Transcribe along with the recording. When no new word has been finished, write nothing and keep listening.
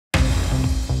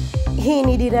Hii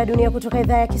ni Dira Dunia kutoka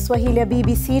idhaa ya Kiswahili ya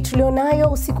BBC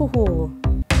tulionayo usiku huu.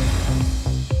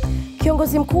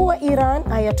 Kiongozi mkuu wa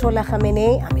Iran Ayatollah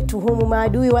Khamenei ametuhumu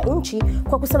maadui wa nchi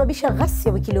kwa kusababisha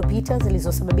ghasia wiki iliyopita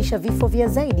zilizosababisha vifo vya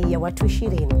zaidi ya watu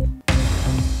 20.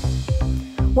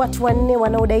 Watu 4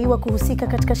 wanaodaiwa kuhusika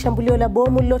katika shambulio la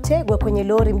bomu lililotegwa kwenye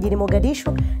lori mjini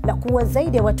Mogadishu na kuua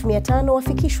zaidi ya watu 500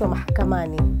 wafikishwa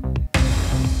mahakamani.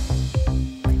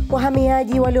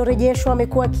 Wahamiaji waliorejeshwa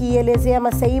wamekuwa wakielezea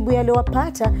masaibu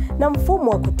yaliyowapata na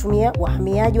mfumo wa kutumia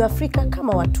wahamiaji wa Afrika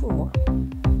kama watumwa.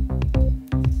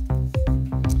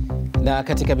 Na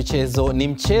katika michezo ni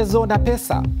mchezo na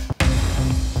pesa.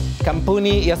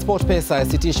 Kampuni ya SportPesa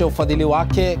yasitisha ufadhili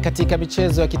wake katika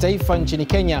michezo ya kitaifa nchini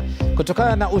Kenya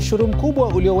kutokana na ushuru mkubwa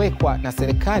uliowekwa na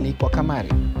serikali kwa kamari.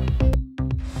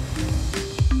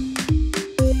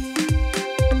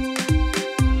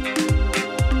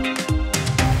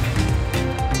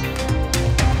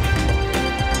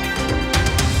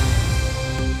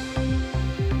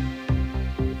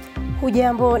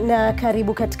 Hujambo na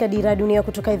karibu katika Dira Dunia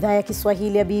kutoka idhaa ya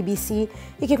Kiswahili ya BBC,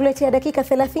 ikikuletea dakika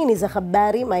 30 za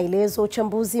habari, maelezo,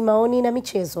 uchambuzi, maoni na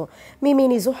michezo. Mimi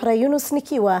ni Zuhra Yunus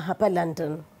nikiwa hapa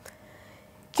London.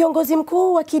 Kiongozi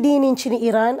mkuu wa kidini nchini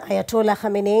Iran Ayatollah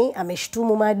Khamenei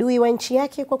ameshtumu maadui wa nchi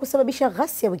yake kwa kusababisha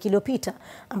ghasia wiki iliyopita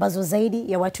ambazo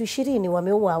zaidi ya watu 20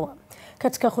 wameuawa.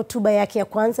 Katika hotuba yake ya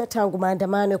kwanza tangu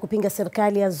maandamano ya kupinga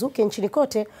serikali ya zuke nchini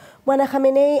kote, Bwana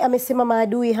Khamenei amesema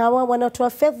maadui hawa wanatoa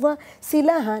fedha,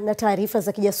 silaha na taarifa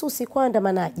za kijasusi kwa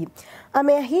waandamanaji.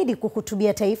 Ameahidi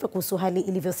kuhutubia taifa kuhusu hali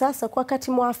ilivyo sasa kwa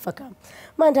wakati mwafaka.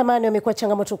 Maandamano yamekuwa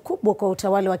changamoto kubwa kwa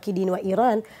utawala wa kidini wa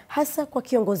Iran, hasa kwa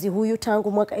kiongozi huyu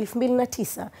tangu mwaka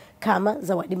 2009, kama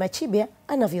Zawadi Machibia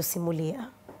anavyosimulia.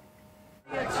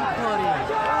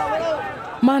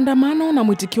 Maandamano na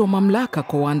mwitikio wa mamlaka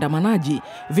kwa waandamanaji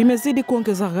vimezidi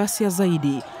kuongeza ghasia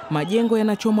zaidi. Majengo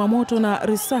yanachomwa moto na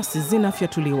risasi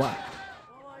zinafyatuliwa.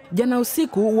 Jana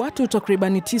usiku watu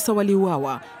takribani 9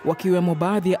 waliuawa, wakiwemo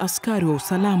baadhi ya askari wa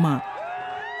usalama.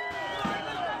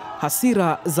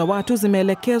 Hasira za watu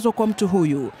zimeelekezwa kwa mtu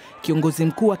huyu, kiongozi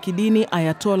mkuu wa kidini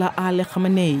Ayatollah Ali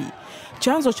Khamenei.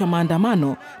 Chanzo cha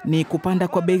maandamano ni kupanda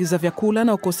kwa bei za vyakula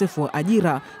na ukosefu wa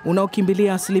ajira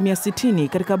unaokimbilia 60%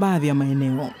 katika baadhi ya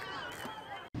maeneo.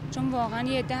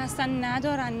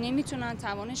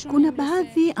 Kuna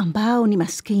baadhi ambao ni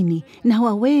maskini na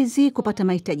hawawezi kupata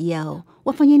mahitaji yao.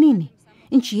 Wafanye nini?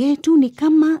 Nchi yetu ni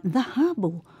kama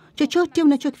dhahabu. Chochote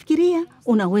unachokifikiria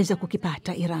unaweza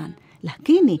kukipata Iran,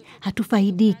 lakini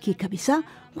hatufaidiki kabisa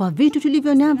kwa vitu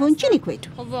tulivyo navyo nchini kwetu.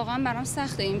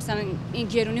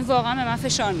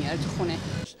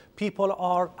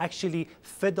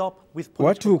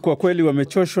 Watu kwa kweli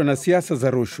wamechoshwa na siasa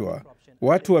za rushwa.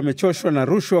 Watu wamechoshwa na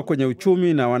rushwa kwenye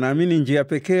uchumi na wanaamini njia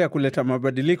pekee ya kuleta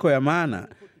mabadiliko ya maana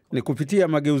ni kupitia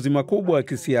mageuzi makubwa ya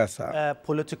kisiasa.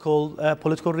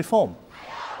 Political reform.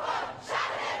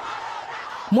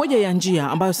 Moja ya njia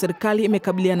ambayo serikali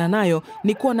imekabiliana nayo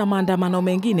ni kuwa na maandamano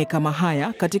mengine kama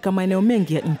haya katika maeneo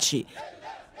mengi ya nchi.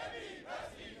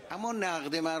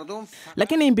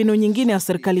 Lakini mbinu nyingine ya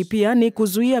serikali pia ni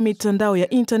kuzuia mitandao ya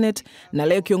internet, na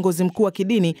leo kiongozi mkuu wa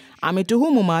kidini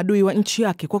ametuhumu maadui wa nchi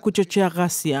yake kwa kuchochea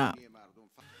ghasia.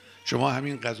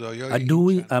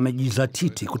 Adui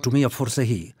amejizatiti kutumia fursa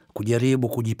hii kujaribu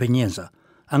kujipenyeza.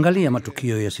 Angalia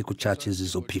matukio ya siku chache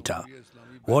zilizopita.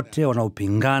 Wote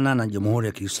wanaopingana na Jamhuri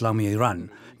ya Kiislamu ya Iran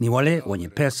ni wale wenye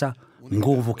pesa,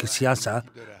 nguvu kisiasa,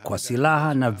 kwa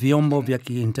silaha na vyombo vya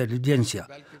kiintelijensia.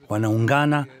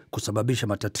 Wanaungana kusababisha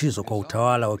matatizo kwa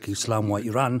utawala wa Kiislamu wa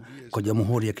Iran, kwa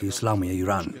Jamhuri ya Kiislamu ya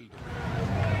Iran.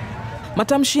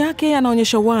 Matamshi yake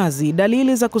yanaonyesha wazi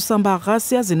dalili za kusambaa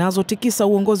ghasia zinazotikisa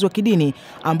uongozi wa kidini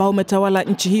ambao umetawala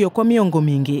nchi hiyo kwa miongo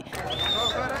mingi.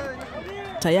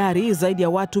 Tayari zaidi ya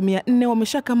watu 400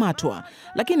 wameshakamatwa,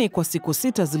 lakini kwa siku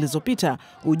 6 zilizopita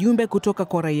ujumbe kutoka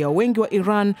kwa raia wengi wa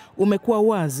Iran umekuwa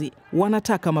wazi,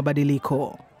 wanataka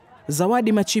mabadiliko.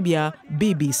 Zawadi Machibia,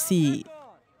 BBC.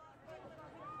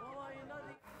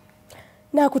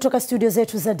 Na kutoka studio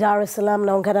zetu za Dar es Salaam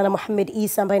naungana na Mohamed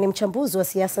Isa ambaye ni mchambuzi wa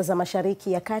siasa za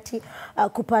Mashariki ya Kati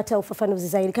kupata ufafanuzi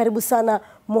zaidi. Karibu sana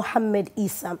Mohamed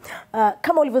Isa.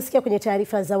 Kama ulivyosikia kwenye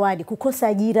taarifa Zawadi, kukosa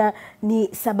ajira ni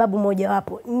sababu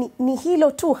mojawapo. Ni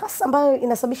hilo tu hasa ambayo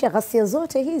inasababisha ghasia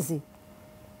zote hizi?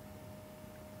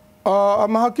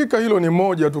 Hakika hilo ni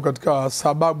moja tu katika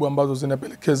sababu ambazo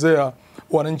zinapelekezea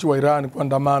wananchi wa Iran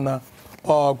kuandamana.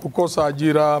 Kukosa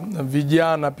ajira,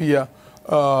 vijana pia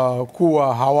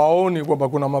kuwa hawaoni kwamba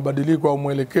kuna mabadiliko au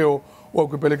mwelekeo wa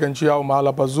kupeleka nchi yao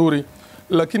mahala pazuri.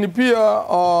 Lakini pia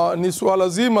ni suala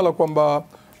zima la kwamba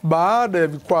baada ya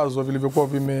vikwazo vilivyokuwa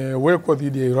vimewekwa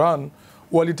dhidi ya Iran,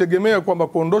 walitegemea kwamba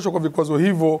kuondoshwa kwa vikwazo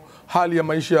hivyo hali ya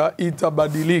maisha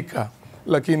itabadilika,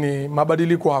 lakini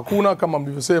mabadiliko hakuna, kama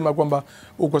mlivyosema kwamba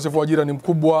ukosefu wa ajira ni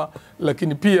mkubwa,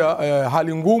 lakini pia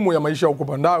hali ngumu ya maisha,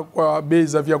 kupanda kwa bei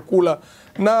za vyakula,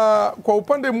 na kwa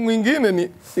upande mwingine ni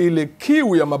ile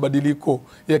kiu ya mabadiliko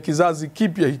ya kizazi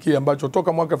kipya hiki ambacho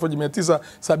toka mwaka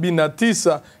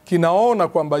 1979 kinaona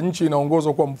kwamba nchi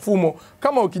inaongozwa kwa mfumo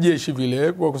kama kijeshi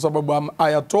vile, kwa sababu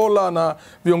ayatola na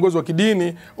viongozi wa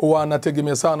kidini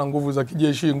wanategemea sana nguvu za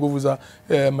kijeshi, nguvu za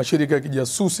mashirika ya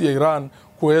kijasusi ya Iran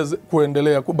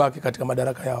kuendelea kubaki katika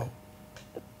madaraka yao.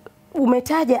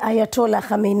 Umetaja Ayatollah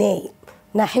Khamenei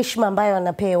na heshima ambayo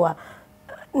anapewa,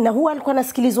 na huwa alikuwa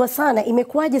anasikilizwa sana.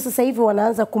 Imekuwaje sasa hivi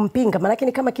wanaanza kumpinga? Maana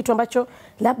ni kama kitu ambacho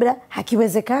labda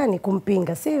hakiwezekani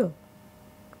kumpinga, sio?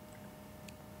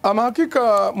 Ama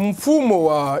hakika mfumo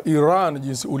wa Iran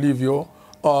jinsi ulivyo,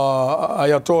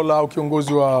 Ayatollah au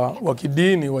kiongozi wa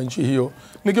kidini wa nchi hiyo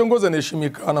ni kiongozi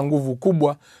anaheshimika, ana nguvu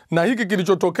kubwa, na hiki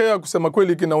kilichotokea kusema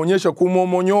kweli kinaonyesha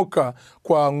kumomonyoka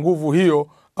kwa nguvu hiyo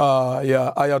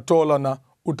ya Ayatollah na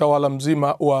utawala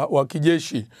mzima wa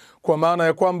kijeshi, kwa maana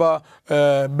ya kwamba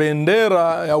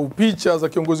bendera au picha za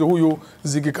kiongozi huyu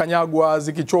zikikanyagwa,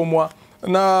 zikichomwa,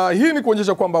 na hii ni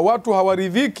kuonyesha kwamba watu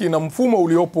hawaridhiki na mfumo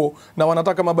uliopo na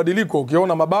wanataka mabadiliko.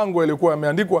 Ukiona mabango yalikuwa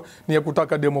yameandikwa ni ya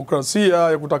kutaka demokrasia,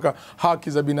 ya kutaka haki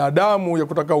za binadamu, ya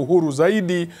kutaka uhuru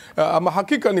zaidi. Ama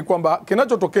hakika ni kwamba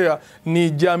kinachotokea ni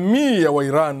jamii ya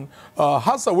Wairan,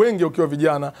 hasa wengi wakiwa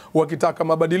vijana, wakitaka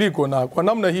mabadiliko, na kwa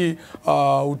namna hii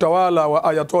utawala wa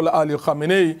Ayatollah Ali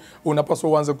Khamenei unapaswa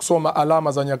uanze kusoma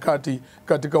alama za nyakati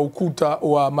katika ukuta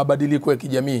wa mabadiliko ya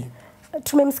kijamii.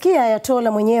 Tumemsikia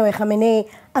Ayatollah mwenyewe Khamenei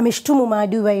ameshtumu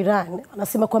maadui wa Iran,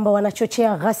 anasema kwamba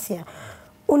wanachochea ghasia.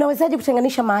 Unawezaje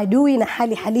kutenganisha maadui na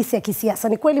hali halisi ya kisiasa?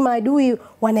 Ni kweli maadui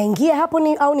wanaingia hapo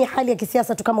au ni hali ya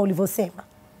kisiasa tu kama ulivyosema?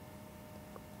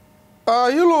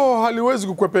 Hilo haliwezi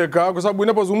kukwepeka, kwa sababu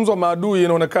inapozungumzwa maadui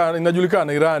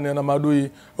inajulikana Iran ana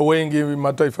maadui wengi,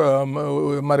 mataifa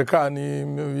Marekani,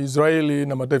 Israeli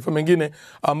na mataifa mengine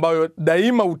ambayo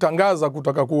daima utangaza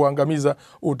kutaka kuangamiza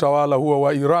utawala huo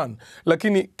wa Iran.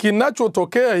 Lakini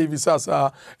kinachotokea hivi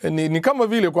sasa ni kama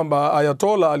vile kwamba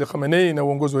Ayatollah Ali Khamenei na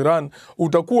uongozi wa Iran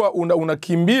utakuwa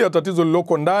unakimbia tatizo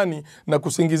lililoko ndani na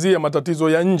kusingizia matatizo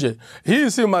ya nje.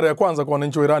 Hii si mara ya kwanza kwa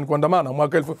wananchi wa Iran kuandamana.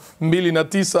 Mwaka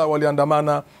 2009 waliandamana,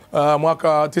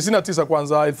 mwaka 99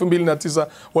 kwanza, 2009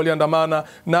 waliandamana,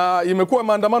 na imekuwa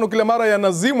maandamano kila mara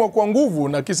yanazimwa kwa nguvu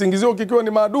na kisingizio kikiwa ni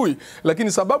maadui,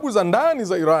 lakini sababu za ndani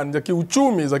za Iran, za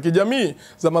kiuchumi, za kijamii,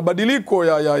 za mabadiliko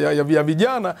ya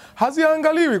vijana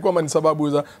haziangaliwi kwamba ni sababu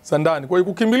za ndani. Kwa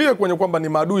hiyo kukimbilia kwenye kwamba ni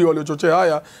maadui waliochochea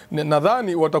haya,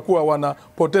 nadhani watakuwa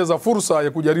wanapoteza fursa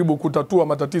ya kujaribu kutatua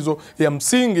matatizo ya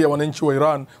msingi ya wananchi wa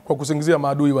Iran kwa kusingizia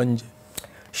maadui wa nje.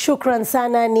 Shukran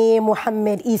sana. Ni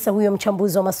Muhammad Isa, huyo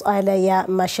mchambuzi wa masuala ya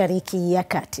Mashariki ya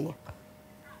Kati.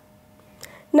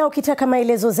 Na ukitaka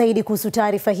maelezo zaidi kuhusu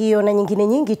taarifa hiyo na nyingine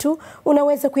nyingi tu,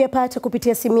 unaweza kuyapata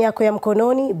kupitia simu yako ya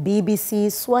mkononi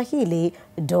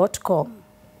bbcswahili.com.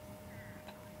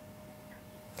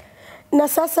 Na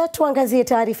sasa tuangazie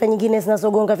taarifa nyingine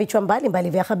zinazogonga vichwa mbalimbali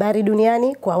vya habari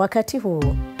duniani kwa wakati huu.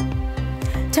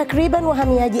 Takriban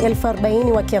wahamiaji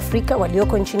 40,000 wa Kiafrika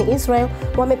walioko nchini Israel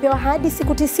wamepewa hadi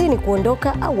siku 90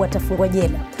 kuondoka au watafungwa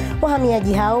jela.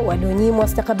 Wahamiaji hao walionyimwa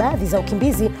stakabadhi za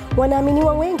ukimbizi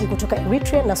wanaaminiwa wengi kutoka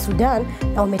Eritrea na Sudan,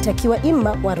 na wametakiwa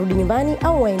ima warudi nyumbani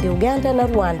au waende Uganda na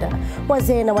Rwanda.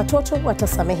 Wazee na watoto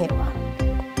watasamehewa.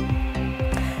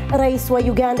 Rais wa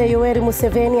Uganda Yoweri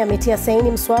Museveni ametia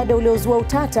saini mswada uliozua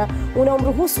utata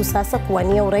unaomruhusu sasa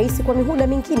kuwania urais kwa mihula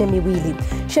mingine miwili.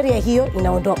 Sheria hiyo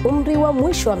inaondoa umri wa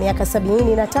mwisho wa miaka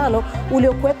 75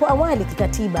 uliokuwepo awali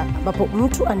kikatiba, ambapo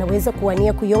mtu anaweza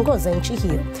kuwania kuiongoza nchi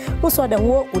hiyo. Mswada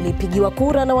huo ulipigiwa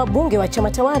kura na wabunge wa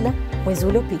chama tawala mwezi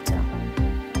uliopita.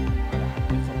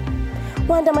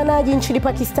 Waandamanaji nchini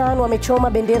Pakistan wamechoma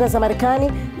bendera za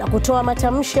Marekani na kutoa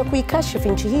matamshi ya kuikashifu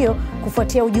nchi hiyo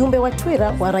kufuatia ujumbe wa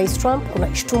Twitter wa Rais Trump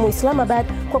unaishtumu Islamabad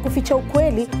kwa kuficha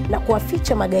ukweli na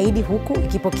kuwaficha magaidi, huku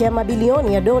ikipokea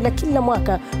mabilioni ya dola kila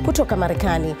mwaka kutoka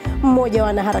Marekani. Mmoja wa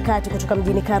wanaharakati kutoka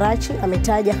mjini Karachi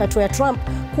ametaja hatua ya Trump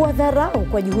kuwa dharau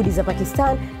kwa juhudi za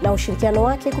Pakistan na ushirikiano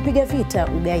wake kupiga vita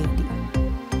ugaidi.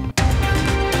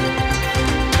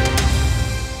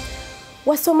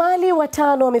 Wasomali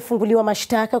 5 wamefunguliwa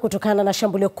mashtaka kutokana na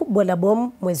shambulio kubwa la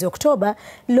bomu mwezi Oktoba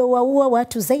lilowaua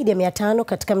watu zaidi ya 500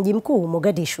 katika mji mkuu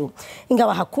Mogadishu.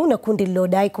 Ingawa hakuna kundi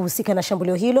lilodai kuhusika na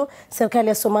shambulio hilo, serikali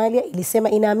ya Somalia ilisema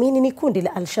inaamini ni kundi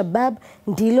la Al-Shabaab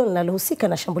ndilo linalohusika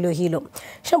na shambulio hilo.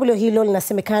 Shambulio hilo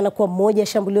linasemekana kuwa moja ya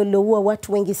shambulio liloua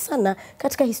watu wengi sana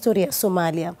katika historia ya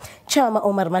Somalia. Chama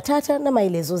Omar Matata na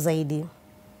maelezo zaidi.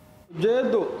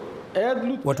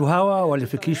 Watu hawa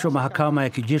walifikishwa mahakama ya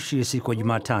kijeshi siku ya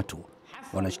Jumatatu.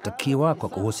 Wanashtakiwa kwa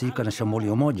kuhusika na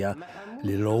shambulio moja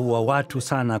lililoua watu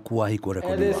sana kuwahi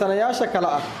kurekodiwa.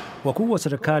 Wakuu wa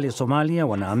serikali ya Somalia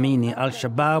wanaamini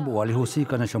Al-Shabaab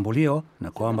walihusika na shambulio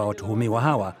na kwamba watuhumiwa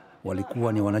hawa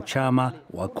walikuwa ni wanachama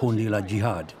wa kundi la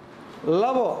jihad.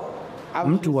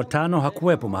 Mtu wa tano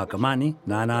hakuwepo mahakamani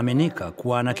na anaaminika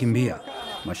kuwa anakimbia.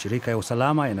 Mashirika ya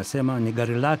usalama yanasema ni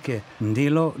gari lake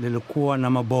ndilo lilikuwa na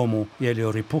mabomu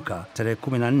yaliyoripuka tarehe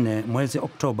 14 mwezi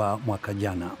Oktoba mwaka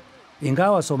jana.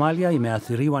 Ingawa Somalia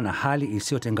imeathiriwa na hali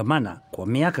isiyotengamana kwa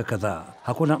miaka kadhaa,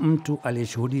 hakuna mtu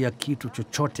aliyeshuhudia kitu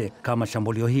chochote kama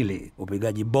shambulio hili.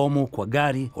 Upigaji bomu kwa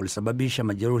gari ulisababisha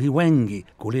majeruhi wengi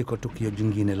kuliko tukio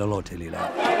jingine lolote lile.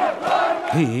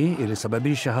 Hii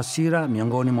ilisababisha hasira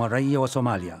miongoni mwa raia wa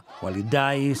Somalia.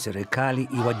 Walidai serikali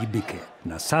iwajibike.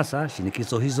 Na sasa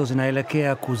shinikizo hizo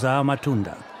zinaelekea kuzaa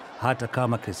matunda, hata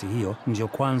kama kesi hiyo ndio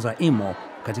kwanza imo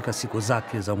katika siku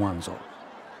zake za mwanzo.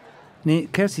 Ni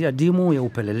kesi adimu ya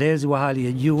upelelezi wa hali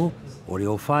ya juu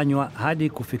uliofanywa hadi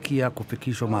kufikia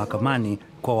kufikishwa mahakamani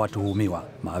kwa watuhumiwa.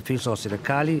 Maafisa wa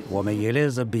serikali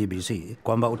wameieleza BBC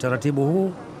kwamba utaratibu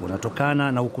huu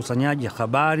unatokana na ukusanyaji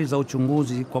habari za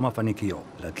uchunguzi kwa mafanikio,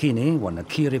 lakini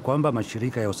wanakiri kwamba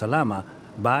mashirika ya usalama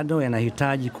bado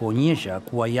yanahitaji kuonyesha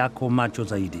kuwa yako macho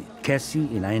zaidi. Kesi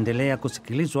inaendelea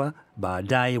kusikilizwa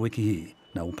baadaye wiki hii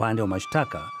na upande wa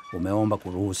mashtaka umeomba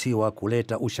kuruhusiwa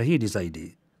kuleta ushahidi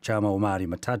zaidi. Chama Omari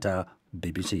Matata,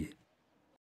 BBC.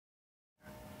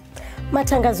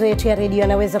 Matangazo yetu ya redio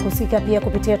yanaweza kusikika pia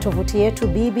kupitia tovuti yetu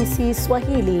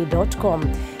bbcswahili.com.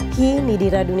 Hii ni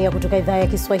Dira Dunia kutoka idhaa ya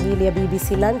Kiswahili ya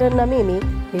BBC London na mimi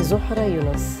ni Zuhra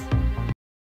Yunus.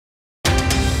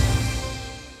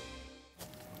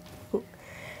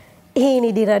 Hii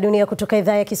ni Dira Dunia kutoka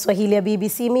idhaa ya Kiswahili ya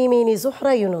BBC. Mimi ni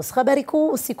Zuhra Yunus. Habari kuu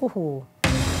usiku huu.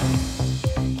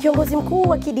 Kiongozi mkuu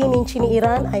wa kidini nchini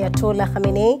Iran, Ayatollah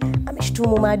Khamenei,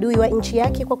 ameshtumu maadui wa nchi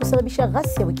yake kwa kusababisha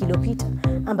ghasia wiki iliyopita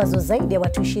ambazo zaidi ya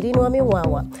watu 20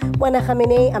 wameuawa. Bwana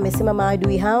Khamenei amesema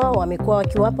maadui hawa wamekuwa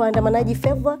wakiwapa waandamanaji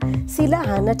fedha,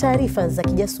 silaha na taarifa za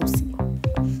kijasusi.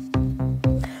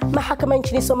 Mahakama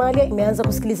nchini Somalia imeanza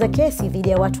kusikiliza kesi dhidi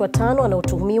ya watu 5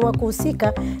 wanaotuhumiwa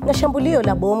kuhusika na shambulio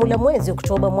la bomu la mwezi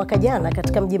Oktoba mwaka jana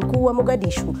katika mji mkuu wa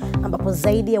Mogadishu ambapo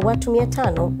zaidi ya watu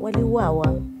 500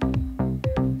 waliuawa.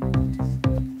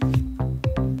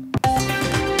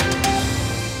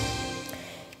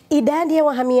 Idadi ya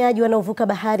wahamiaji wanaovuka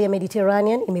bahari ya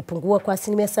Mediterranean imepungua kwa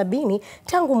 70%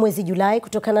 tangu mwezi Julai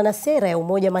kutokana na sera ya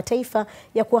Umoja wa Mataifa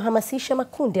ya kuwahamasisha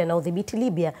makundi yanayodhibiti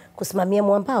Libya kusimamia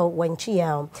mwambao wa nchi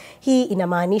yao. Hii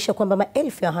inamaanisha kwamba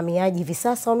maelfu ya wahamiaji hivi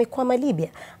sasa wamekwama Libya,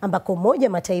 ambako Umoja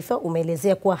wa Mataifa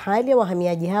umeelezea kuwa hali ya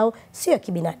wahamiaji hao sio ya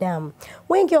kibinadamu.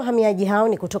 Wengi wa wahamiaji hao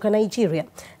ni kutoka Nigeria.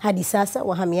 Hadi sasa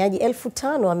wahamiaji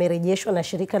 5,000 wamerejeshwa na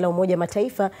shirika la Umoja wa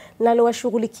Mataifa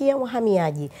linalowashughulikia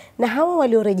wahamiaji, na hawa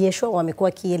waliorejeshwa wamekuwa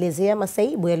wakielezea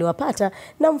masaibu yaliyowapata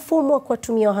na mfumo wa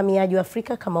kuwatumia wahamiaji wa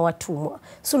Afrika kama watumwa.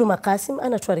 Suluma Kasim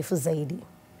anatuarifu zaidi.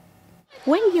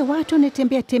 Wengi wa watu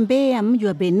wanatembea mji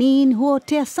wa Benin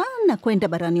huotea sana kwenda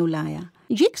barani Ulaya.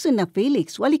 Jackson na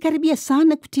Felix walikaribia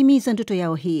sana kutimiza ndoto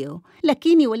yao hiyo,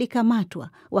 lakini walikamatwa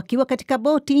wakiwa katika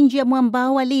boti nje ya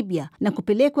mwambao wa Libya na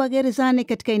kupelekwa gerezani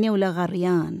katika eneo la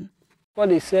Gharian.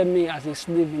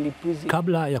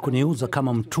 Kabla ya kuniuza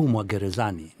kama mtumwa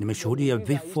gerezani, nimeshuhudia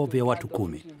vifo vya watu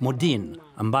 10. Modin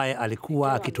ambaye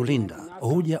alikuwa akitulinda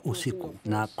huja usiku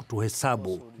na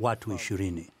kutuhesabu watu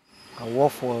 20.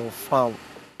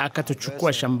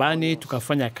 Akatuchukua shambani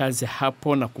tukafanya kazi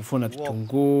hapo na kuvuna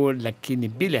vitunguu, lakini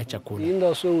bila ya chakula.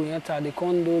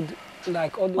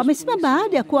 Wamesema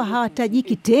baada ya kuwa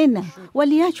hawatajiki tena,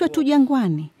 waliachwa tu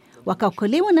jangwani.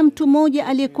 Wakaokolewa na mtu mmoja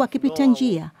aliyekuwa akipita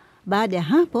njia. Baada ya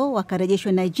hapo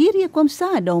wakarejeshwa Nigeria kwa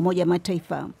msaada wa Umoja wa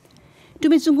Mataifa.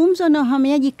 Tumezungumza na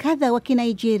wahamiaji kadhaa wa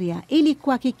Kinigeria ili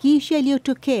kuhakikisha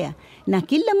iliyotokea, na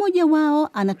kila mmoja wao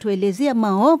anatuelezea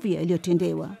maovu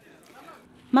yaliyotendewa.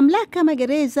 Mamlaka ya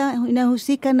magereza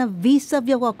inahusika na visa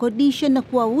vya kuwakodisha na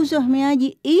kuwauza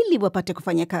wahamiaji ili wapate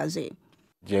kufanya kazi.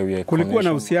 Kulikuwa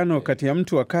na uhusiano kati ya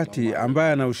mtu wa kati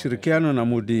ambaye ana ushirikiano na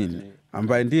Mudin,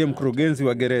 ambaye ndiye mkurugenzi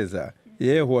wa gereza.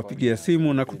 Yeye huwapigia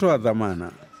simu na kutoa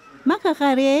dhamana.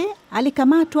 Makagare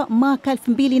alikamatwa mwaka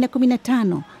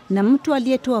 2015 na mtu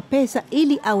aliyetoa pesa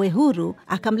ili awe huru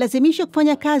akamlazimisha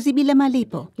kufanya kazi bila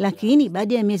malipo, lakini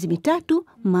baada ya miezi 3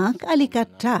 Mark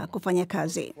alikataa kufanya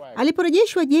kazi.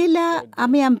 Aliporejeshwa jela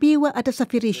ameambiwa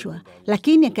atasafirishwa,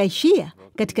 lakini akaishia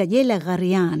katika jela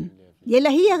Gharian. Jela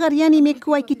hii ya Gharian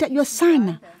imekuwa ikitajwa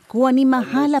sana kuwa ni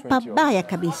mahala pabaya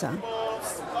kabisa.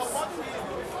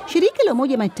 Shirika la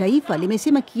Umoja wa Mataifa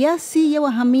limesema kiasi ya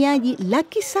wahamiaji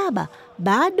 700,000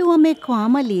 bado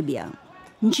wamekwama Libya.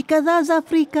 Nchi kadhaa za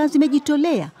Afrika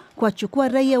zimejitolea kuwachukua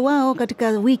raia wao katika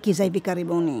wiki za hivi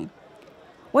karibuni.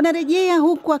 Wanarejea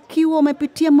huku wakiwa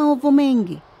wamepitia maovu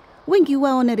mengi. Wengi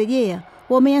wao wanarejea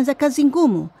wameanza kazi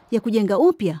ngumu ya kujenga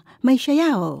upya maisha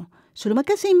yao. Suluma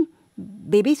Kasim,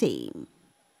 BBC.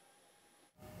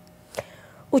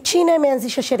 Uchina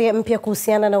imeanzisha sheria mpya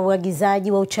kuhusiana na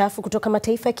uagizaji wa uchafu kutoka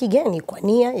mataifa ya kigeni kwa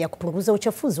nia ya kupunguza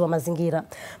uchafuzi wa mazingira.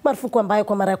 Marufuku ambayo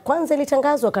kwa mara ya kwanza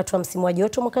ilitangazwa wakati wa msimu wa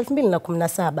joto mwaka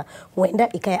 2017 huenda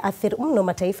ikayaathiri mno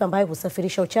mataifa ambayo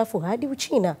husafirisha uchafu hadi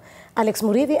Uchina. Alex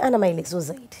Muridhi ana maelezo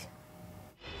zaidi.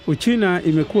 Uchina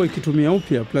imekuwa ikitumia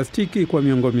upya plastiki kwa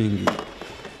miongo mingi.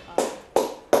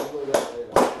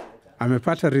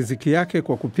 Amepata riziki yake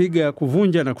kwa kupiga,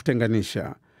 kuvunja na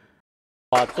kutenganisha.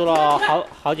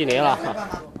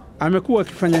 Amekuwa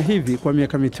akifanya hivi kwa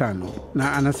miaka 5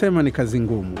 na anasema ni kazi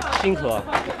ngumu.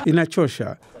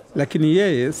 Inachosha, lakini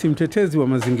yeye si mtetezi wa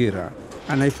mazingira.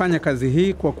 Anaifanya kazi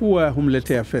hii kwa kuwa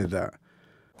humletea fedha.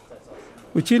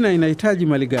 Uchina inahitaji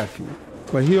malighafi.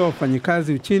 Kwa hiyo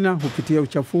wafanyikazi Uchina hupitia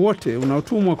uchafu wote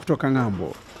unaotumwa kutoka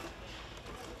ng'ambo.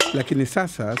 Lakini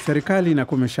sasa serikali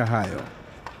inakomesha hayo.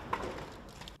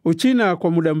 Uchina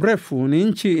kwa muda mrefu ni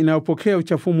nchi inayopokea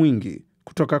uchafu mwingi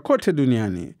kutoka kote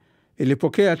duniani.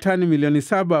 Ilipokea tani milioni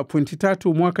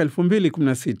 7.3 mwaka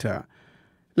 2016.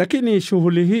 Lakini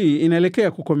shughuli hii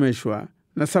inaelekea kukomeshwa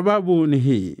na sababu ni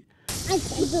hii.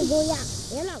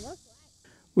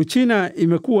 Uchina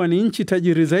imekuwa ni nchi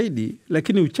tajiri zaidi,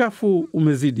 lakini uchafu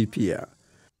umezidi pia.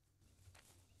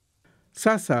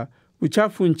 Sasa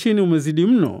uchafu nchini umezidi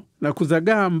mno na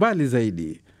kuzagaa mbali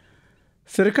zaidi.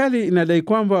 Serikali inadai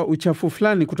kwamba uchafu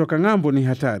fulani kutoka ng'ambo ni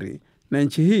hatari na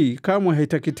nchi hii kamwe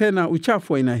haitaki tena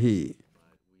uchafu wa aina hii.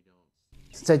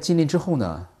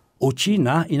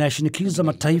 Uchina inashinikiza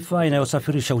mataifa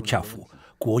yanayosafirisha uchafu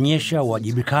kuonyesha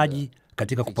uwajibikaji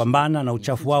katika kupambana na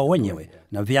uchafu wao wenyewe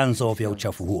na vyanzo vya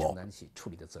uchafu huo.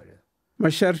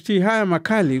 Masharti haya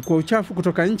makali kwa uchafu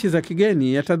kutoka nchi za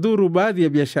kigeni yatadhuru baadhi ya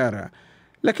biashara,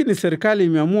 lakini serikali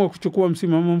imeamua kuchukua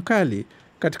msimamo mkali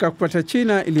katika kupata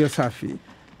China iliyo safi.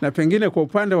 Na pengine kwa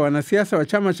upande wa wanasiasa wa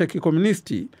chama cha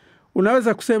kikomunisti,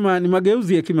 unaweza kusema ni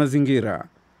mageuzi ya kimazingira.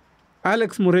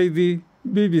 Alex Muridhi,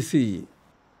 BBC.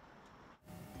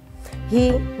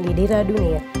 Hii ni Dira ya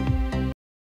Dunia.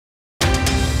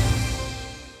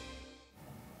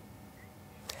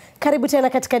 Karibu tena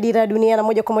katika Dira ya Dunia na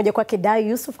moja kwa moja kwake Dayo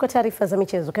Yusuf kwa taarifa za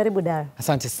michezo. Karibu Dayo.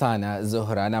 Asante sana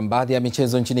Zohra. Na baadhi ya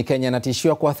michezo nchini Kenya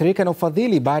inatishiwa kuathirika na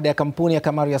ufadhili baada ya kampuni ya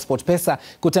kamari ya SportPesa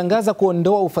kutangaza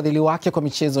kuondoa ufadhili wake kwa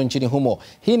michezo nchini humo.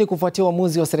 Hii ni kufuatia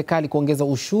uamuzi wa serikali kuongeza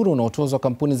ushuru unaotozwa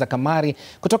kampuni za kamari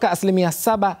kutoka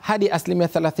 7% hadi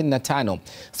 35%.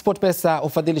 SportPesa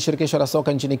hufadhili shirikisho la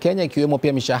soka nchini Kenya, ikiwemo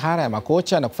pia mishahara ya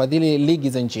makocha na kufadhili ligi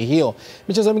za nchi hiyo.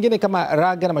 Michezo mingine kama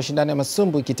raga na mashindano ya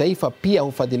masumbu kitaifa pia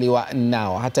hufadhili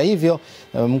nao. Hata hivyo,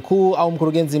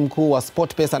 mkurugenzi mkuu wa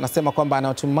SportPesa anasema kwamba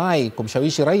anatumai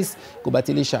kumshawishi rais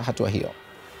kubatilisha hatua hiyo.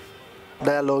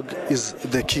 Dialogue is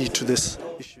the key to this.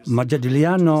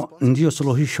 Majadiliano ndiyo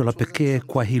suluhisho la pekee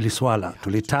kwa hili swala.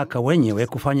 Tulitaka wenyewe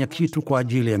kufanya kitu kwa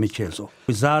ajili ya michezo.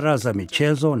 Wizara za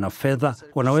michezo na fedha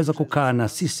wanaweza kukaa na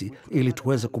sisi ili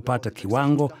tuweze kupata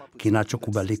kiwango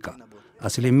kinachokubalika.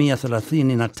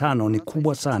 35% ni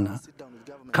kubwa sana.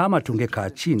 Kama tungekaa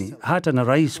chini, hata na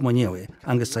rais mwenyewe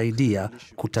angesaidia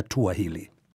kutatua hili.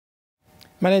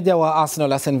 Meneja wa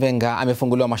Arsenal Arsene Wenger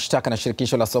amefunguliwa mashtaka na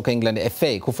shirikisho la soka England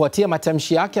FA kufuatia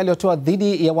matamshi yake aliyotoa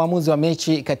dhidi ya waamuzi wa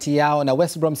mechi kati yao na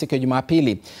West Brom siku ya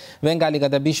Jumapili. Wenger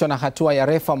alighadhabishwa na hatua ya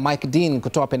refa Mike Dean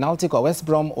kutoa penalti kwa West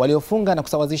Brom waliofunga na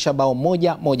kusawazisha bao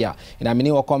 1-1.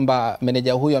 Inaaminiwa kwamba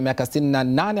meneja huyo wa miaka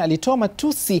 68 alitoa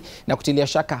matusi na kutilia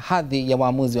shaka hadhi ya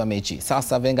waamuzi wa mechi.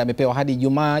 Sasa Wenger amepewa hadi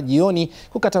Ijumaa jioni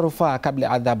kukata rufaa kabla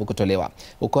ya adhabu kutolewa.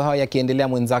 Huko hayo yakiendelea,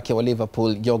 mwenzake wa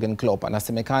Liverpool Jurgen Klopp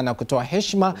anasemekana kutoa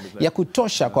heshima ya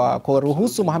kutosha kwa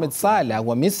ruhusu Mohamed Salah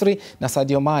wa Misri na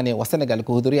Sadio Mane wa Senegal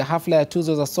kuhudhuria hafla ya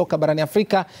tuzo za soka barani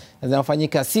Afrika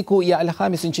zinazofanyika siku ya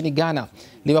Alhamisi nchini Ghana.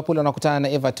 Liverpool wanakutana na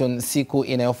Everton siku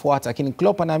inayofuata, lakini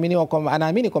Klopp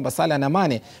anaamini kwamba Salah na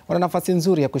Mane wana nafasi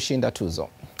nzuri ya kushinda tuzo.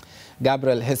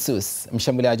 Gabriel Jesus,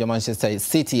 mshambuliaji wa Manchester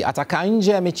City, atakaa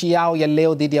nje ya mechi yao ya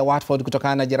leo dhidi ya Watford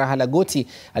kutokana na jeraha la goti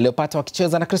aliyopata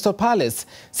wakicheza na Crystal Palace.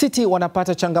 City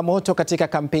wanapata changamoto katika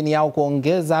kampeni yao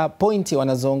kuongeza pointi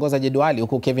wanazoongoza jedwali,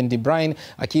 huku Kevin De Bruyne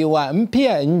akiwa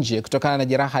mpya nje kutokana na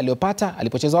jeraha aliyopata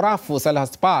alipocheza rafu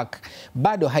Selhurst Park.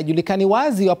 Bado haijulikani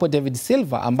wazi iwapo David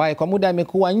Silva, ambaye kwa muda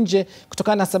amekuwa nje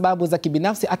kutokana na sababu za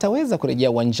kibinafsi, ataweza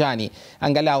kurejea uwanjani.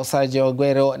 Angalau Sergio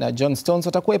Aguero na John Stones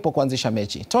watakuwepo kuanzisha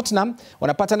mechi. Tottenham Salaam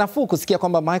wanapata nafuu kusikia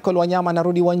kwamba Michael Wanyama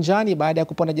anarudi uwanjani baada ya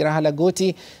kupona jeraha la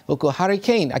goti, huko Harry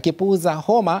Kane akipuuza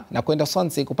homa na kwenda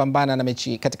Swansea kupambana na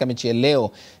katika mechi ya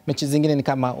leo. Mechi zingine ni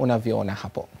kama unavyoona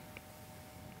hapo.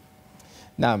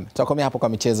 Naam, tutakomea hapo kwa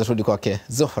michezo. Turudi kwake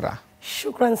Zuhra.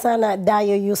 Shukran sana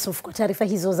Dayo Yusuf kwa taarifa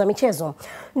hizo za michezo.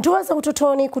 Ndoa za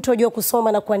utotoni, kutojua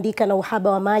kusoma na kuandika na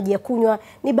uhaba wa maji ya kunywa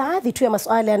ni baadhi tu ya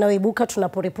masuala yanayoibuka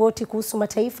tunaporipoti kuhusu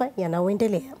mataifa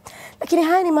yanayoendelea. Lakini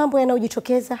haya ni mambo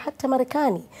yanayojitokeza hata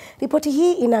Marekani. Ripoti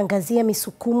hii inaangazia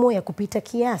misukumo ya kupita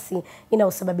kiasi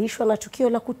inayosababishwa na tukio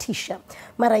la kutisha.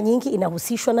 Mara nyingi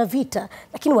inahusishwa na vita,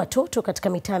 lakini watoto katika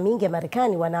mitaa mingi ya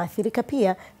Marekani wanaathirika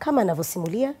pia, kama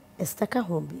anavyosimulia Esther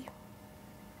Kahumbi.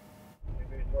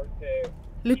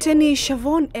 Luteni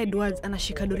Shavon Edwards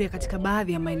anashika doria katika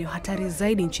baadhi ya maeneo hatari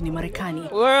zaidi nchini Marekani.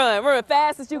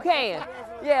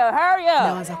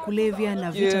 Dawa za kulevya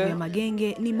na vita vya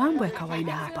magenge ni mambo ya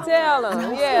kawaida hapa.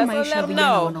 Anahofia maisha ya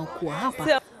vijana wanaokuwa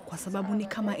hapa kwa sababu ni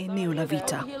kama eneo la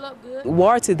vita.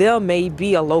 War to them may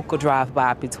be a local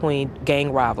drive-by between gang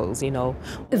rivals, you know.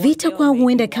 Vita kwao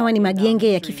huenda ikawa ni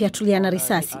magenge yakifyatuliana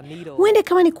risasi. Huenda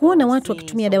ikawa ni kuona watu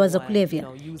wakitumia dawa za kulevya.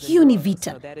 Hiyo ni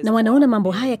vita, na wanaona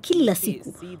mambo haya kila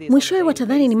siku. Mwishowe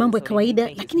watadhani ni mambo ya kawaida,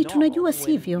 lakini tunajua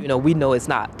sivyo. We know it's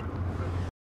not.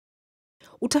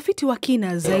 Utafiti wa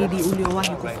kina zaidi uliowahi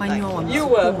kufanywa wa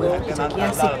misukumo ya kupita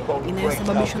kiasi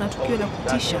inayosababishwa na tukio la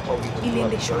kutisha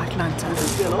iliendeshwa Atlanta,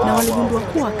 na waligundua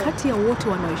kuwa kati ya wote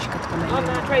wanaoishi katika maeneo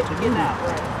ya Dunia,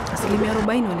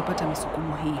 40% walipata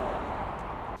misukumo hii.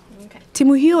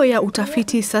 Timu hiyo ya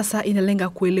utafiti sasa inalenga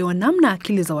kuelewa namna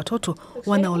akili za watoto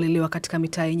wanaolelewa katika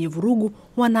mitaa yenye vurugu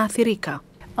wanaathirika.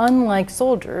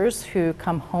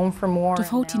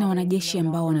 Tofauti na wanajeshi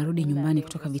ambao wanarudi nyumbani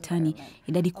kutoka vitani,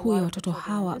 idadi kuu ya watoto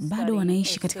hawa bado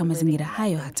wanaishi katika mazingira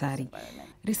hayo hatari.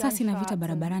 Risasi na vita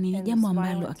barabarani ni jambo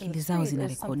ambalo akili zao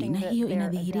zinarekodi, na hiyo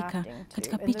inadhihirika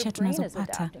katika picha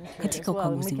tunazopata katika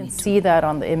ukaguzi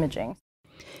wetu.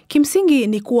 Kimsingi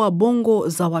ni kuwa bongo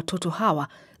za watoto hawa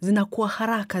zinakuwa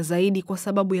haraka zaidi kwa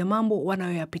sababu ya mambo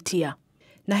wanayoyapitia,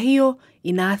 na hiyo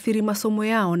inaathiri masomo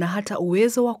yao na hata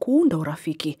uwezo wa kuunda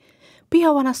urafiki.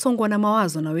 Pia wanasongwa na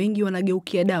mawazo na wengi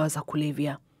wanageukia dawa za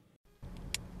kulevya.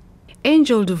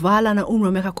 Angel Duvala na umri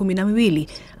wa miaka 12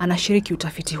 anashiriki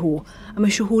utafiti huu.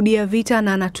 Ameshuhudia vita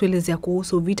na anatuelezea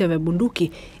kuhusu vita vya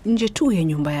bunduki nje tu ya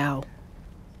nyumba yao.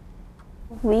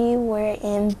 We were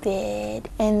in bed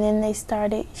and then they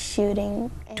started shooting.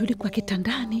 Tulikuwa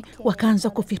kitandani, wakaanza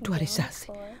kufyatua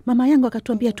risasi. Mama yangu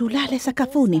akatuambia tulale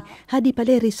sakafuni hadi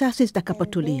pale risasi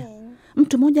zitakapotulia.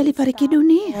 Mtu mmoja alifariki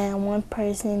dunia. And one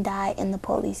person died and the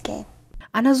police came.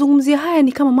 Anazungumzia haya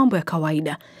ni kama mambo ya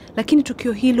kawaida, lakini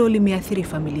tukio hilo limeathiri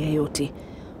familia yote.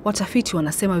 Watafiti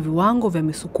wanasema viwango vya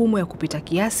misukumo ya kupita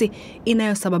kiasi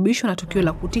inayosababishwa na tukio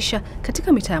la kutisha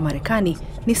katika mitaa ya Marekani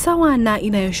ni sawa na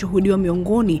inayoshuhudiwa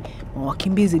miongoni mwa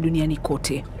wakimbizi duniani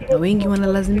kote, na wengi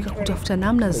wanalazimika kutafuta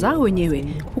namna zao wenyewe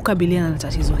kukabiliana na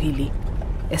tatizo hili.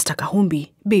 Esther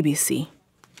Kahumbi, BBC.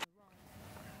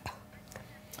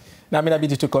 Na mimi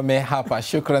inabidi tukome hapa.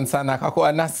 Shukran sana kwa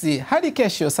kuwa nasi hadi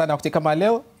kesho sana wakati kama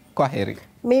leo. Kwa heri.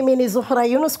 Mimi ni Zuhra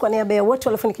Yunus kwa niaba ya wote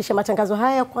waliofanikisha matangazo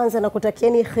haya. Kwanza na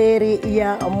kutakieni kheri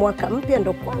ya mwaka mpya,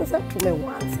 ndo kwanza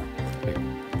tumeuanza.